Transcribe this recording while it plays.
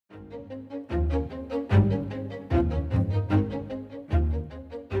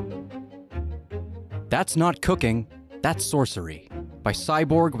That's Not Cooking, That's Sorcery, by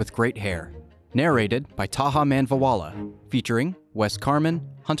Cyborg with Great Hair. Narrated by Taha Manvawala, featuring Wes Carman,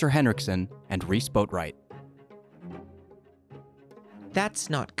 Hunter Henriksen, and Reese Boatwright. That's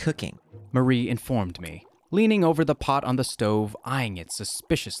not cooking, Marie informed me, leaning over the pot on the stove, eyeing it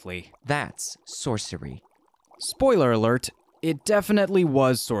suspiciously. That's sorcery. Spoiler alert, it definitely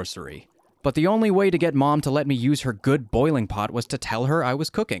was sorcery. But the only way to get Mom to let me use her good boiling pot was to tell her I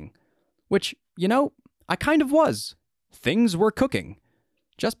was cooking. Which, I kind of was. Things were cooking.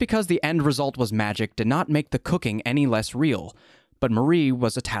 Just because the end result was magic did not make the cooking any less real, but Marie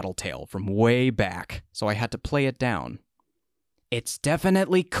was a tattletale from way back, so I had to play it down. It's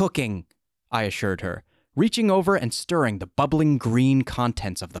definitely cooking, I assured her, reaching over and stirring the bubbling green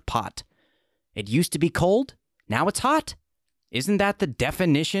contents of the pot. It used to be cold, now it's hot. Isn't that the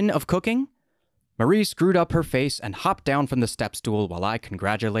definition of cooking? Marie screwed up her face and hopped down from the step stool while I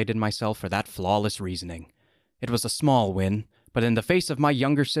congratulated myself for that flawless reasoning. It was a small win, but in the face of my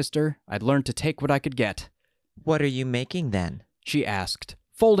younger sister, I'd learned to take what I could get. What are you making then? She asked,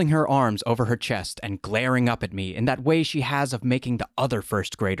 folding her arms over her chest and glaring up at me in that way she has of making the other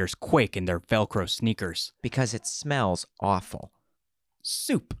first graders quake in their Velcro sneakers. Because it smells awful.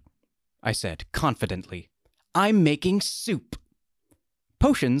 Soup, I said confidently. I'm making soup.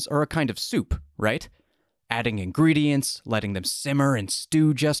 Potions are a kind of soup, right? Adding ingredients, letting them simmer and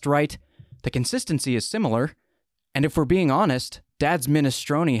stew just right. The consistency is similar. And if we're being honest, Dad's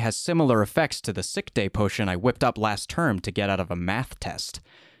minestrone has similar effects to the sick day potion I whipped up last term to get out of a math test.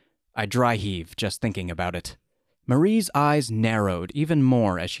 I dry heave just thinking about it. Marie's eyes narrowed even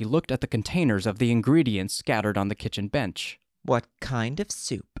more as she looked at the containers of the ingredients scattered on the kitchen bench. What kind of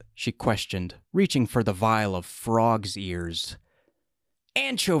soup? She questioned, reaching for the vial of frog's ears.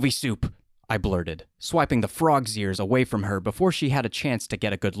 Anchovy soup, I blurted, swiping the frog's ears away from her before she had a chance to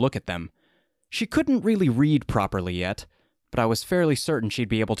get a good look at them. She couldn't really read properly yet, but I was fairly certain she'd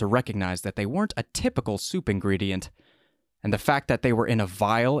be able to recognize that they weren't a typical soup ingredient. And the fact that they were in a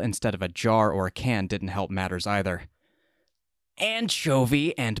vial instead of a jar or a can didn't help matters either.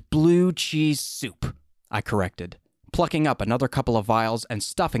 Anchovy and blue cheese soup, I corrected, plucking up another couple of vials and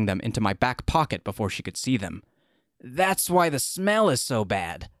stuffing them into my back pocket before she could see them. That's why the smell is so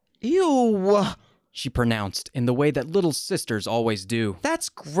bad. Ew! She pronounced in the way that little sisters always do. That's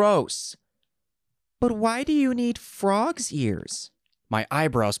gross. But why do you need frog's ears? My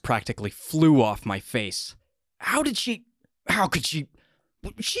eyebrows practically flew off my face. How could she...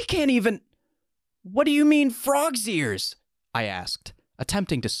 She can't even... What do you mean frog's ears? I asked,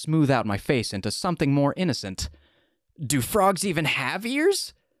 attempting to smooth out my face into something more innocent. Do frogs even have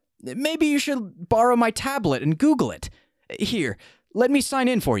ears? Maybe you should borrow my tablet and Google it. Here, let me sign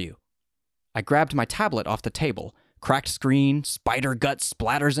in for you. I grabbed my tablet off the table, cracked screen, spider gut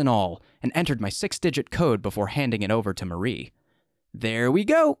splatters and all, and entered my 6-digit code before handing it over to Marie. There we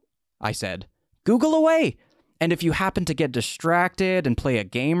go, I said. Google away. And if you happen to get distracted and play a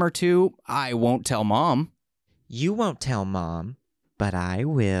game or two, I won't tell Mom. You won't tell Mom, but I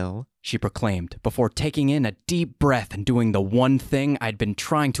will, she proclaimed before taking in a deep breath and doing the one thing I'd been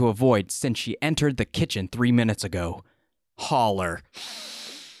trying to avoid since she entered the kitchen 3 minutes ago. Holler.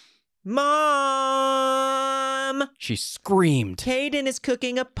 Mom! She screamed. Caden is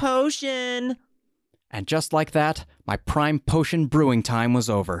cooking a potion. And just like that, my prime potion brewing time was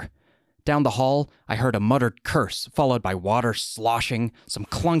over. Down the hall, I heard a muttered curse, followed by water sloshing, some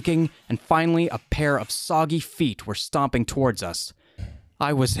clunking, and finally a pair of soggy feet were stomping towards us.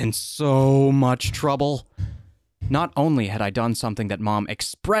 I was in so much trouble. Not only had I done something that Mom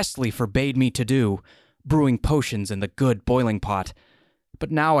expressly forbade me to do, brewing potions in the good boiling pot, but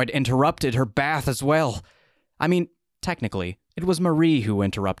now I'd interrupted her bath as well. I mean, technically, it was Marie who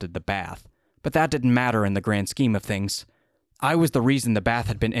interrupted the bath, but that didn't matter in the grand scheme of things. I was the reason the bath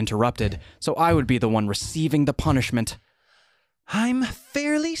had been interrupted, so I would be the one receiving the punishment. I'm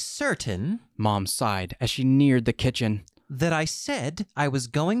fairly certain, Mom sighed as she neared the kitchen, that I said I was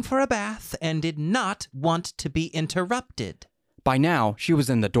going for a bath and did not want to be interrupted. By now, she was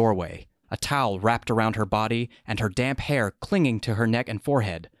in the doorway, a towel wrapped around her body and her damp hair clinging to her neck and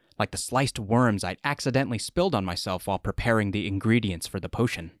forehead, like the sliced worms I'd accidentally spilled on myself while preparing the ingredients for the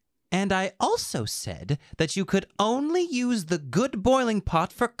potion. And I also said that you could only use the good boiling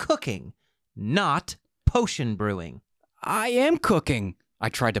pot for cooking, not potion brewing. I am cooking, I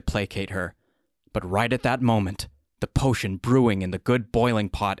tried to placate her. But right at that moment, the potion brewing in the good boiling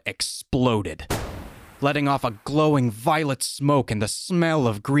pot exploded, letting off a glowing violet smoke and the smell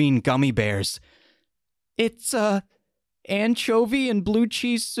of green gummy bears. It's, anchovy and blue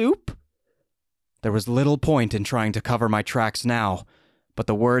cheese soup? There was little point in trying to cover my tracks now. but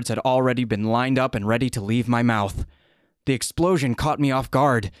the words had already been lined up and ready to leave my mouth. The explosion caught me off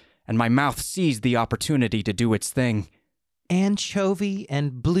guard, and my mouth seized the opportunity to do its thing. Anchovy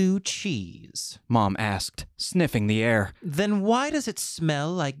and blue cheese. Mom asked, sniffing the air. Then why does it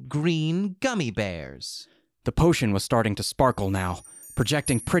smell like green gummy bears? The potion was starting to sparkle now,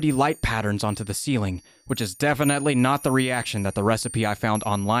 projecting pretty light patterns onto the ceiling, which is definitely not the reaction that the recipe I found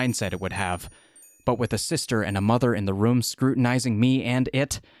online said it would have. But with a sister and a mother in the room scrutinizing me and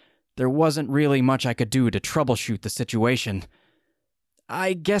it, there wasn't really much I could do to troubleshoot the situation.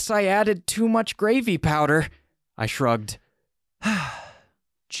 I guess I added too much gravy powder, I shrugged.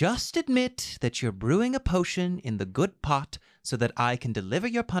 Just admit that you're brewing a potion in the good pot so that I can deliver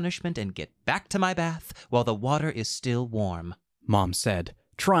your punishment and get back to my bath while the water is still warm, Mom said,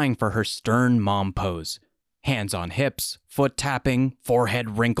 trying for her stern mom pose. Hands on hips, foot tapping,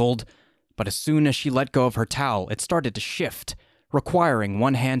 forehead wrinkled. But as soon as she let go of her towel, it started to shift, requiring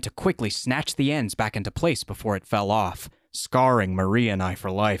one hand to quickly snatch the ends back into place before it fell off, scarring Marie and I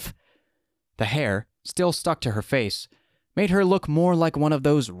for life. The hair, still stuck to her face, made her look more like one of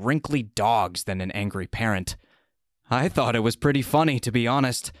those wrinkly dogs than an angry parent. I thought it was pretty funny, to be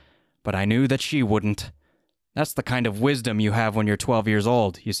honest, but I knew that she wouldn't. That's the kind of wisdom you have when you're 12 years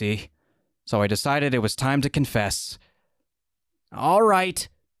old, you see. So I decided it was time to confess. All right,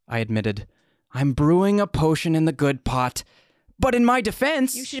 I admitted. I'm brewing a potion in the good pot. But in my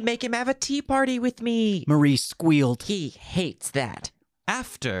defense... You should make him have a tea party with me. Marie squealed. He hates that.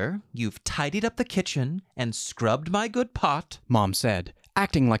 After you've tidied up the kitchen and scrubbed my good pot, Mom said,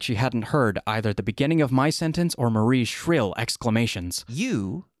 acting like she hadn't heard either the beginning of my sentence or Marie's shrill exclamations.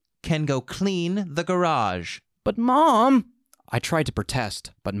 You can go clean the garage. But Mom... I tried to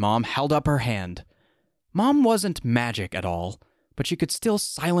protest, but Mom held up her hand. Mom wasn't magic at all, but she could still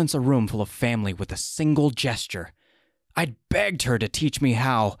silence a room full of family with a single gesture. I'd begged her to teach me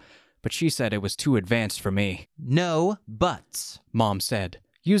how, but she said it was too advanced for me. No buts, Mom said,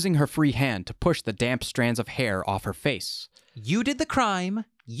 using her free hand to push the damp strands of hair off her face. You did the crime,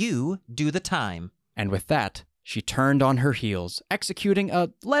 you do the time. And with that, she turned on her heels, executing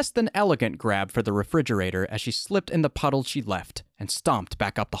a less than elegant grab for the refrigerator as she slipped in the puddle she'd left and stomped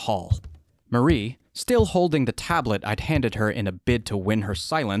back up the hall. Marie, still holding the tablet I'd handed her in a bid to win her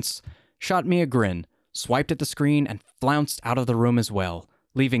silence, shot me a grin, swiped at the screen, and flounced out of the room as well,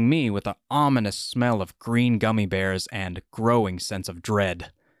 leaving me with the ominous smell of green gummy bears and growing sense of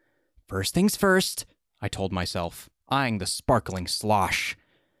dread. First things first, I told myself, eyeing the sparkling slosh.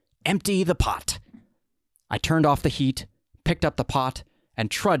 Empty the pot. I turned off the heat, picked up the pot, and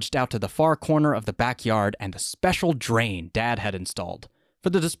trudged out to the far corner of the backyard and the special drain Dad had installed for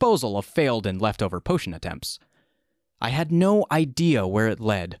the disposal of failed and leftover potion attempts. I had no idea where it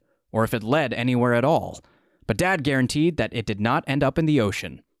led, or if it led anywhere at all, but Dad guaranteed that it did not end up in the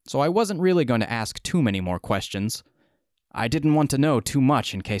ocean, so I wasn't really going to ask too many more questions. I didn't want to know too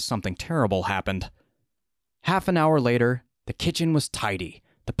much in case something terrible happened. Half an hour later, the kitchen was tidy,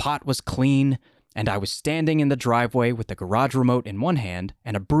 the pot was clean, and I was standing in the driveway with the garage remote in one hand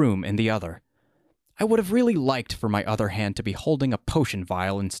and a broom in the other. I would have really liked for my other hand to be holding a potion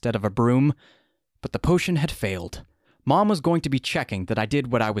vial instead of a broom, but the potion had failed. Mom was going to be checking that I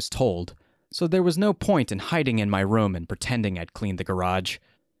did what I was told, so there was no point in hiding in my room and pretending I'd cleaned the garage.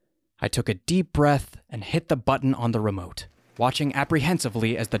 I took a deep breath and hit the button on the remote, watching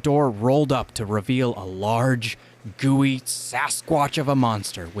apprehensively as the door rolled up to reveal a large, gooey Sasquatch of a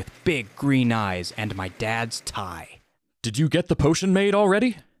monster with big green eyes and my dad's tie. Did you get the potion made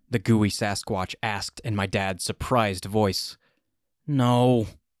already? The gooey Sasquatch asked in my dad's surprised voice. No,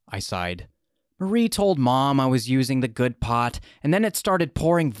 I sighed. Marie told Mom I was using the good pot, and then it started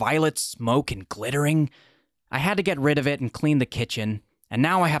pouring violet smoke and glittering. I had to get rid of it and clean the kitchen, and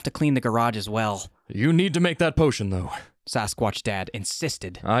now I have to clean the garage as well. You need to make that potion, though. Sasquatch Dad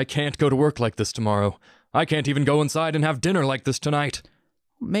insisted. I can't go to work like this tomorrow. I can't even go inside and have dinner like this tonight.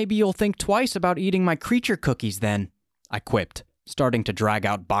 Maybe you'll think twice about eating my creature cookies then, I quipped, starting to drag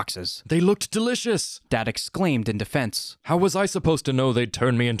out boxes. They looked delicious. Dad exclaimed in defense. How was I supposed to know they'd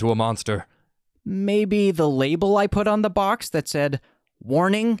turn me into a monster? Maybe the label I put on the box that said,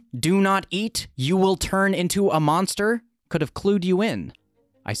 "Warning, do not eat, you will turn into a monster," could have clued you in,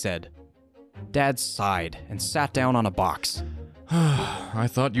 I said. Dad sighed and sat down on a box. I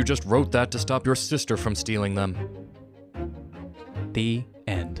thought you just wrote that to stop your sister from stealing them. The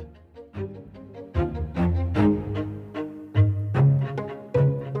end.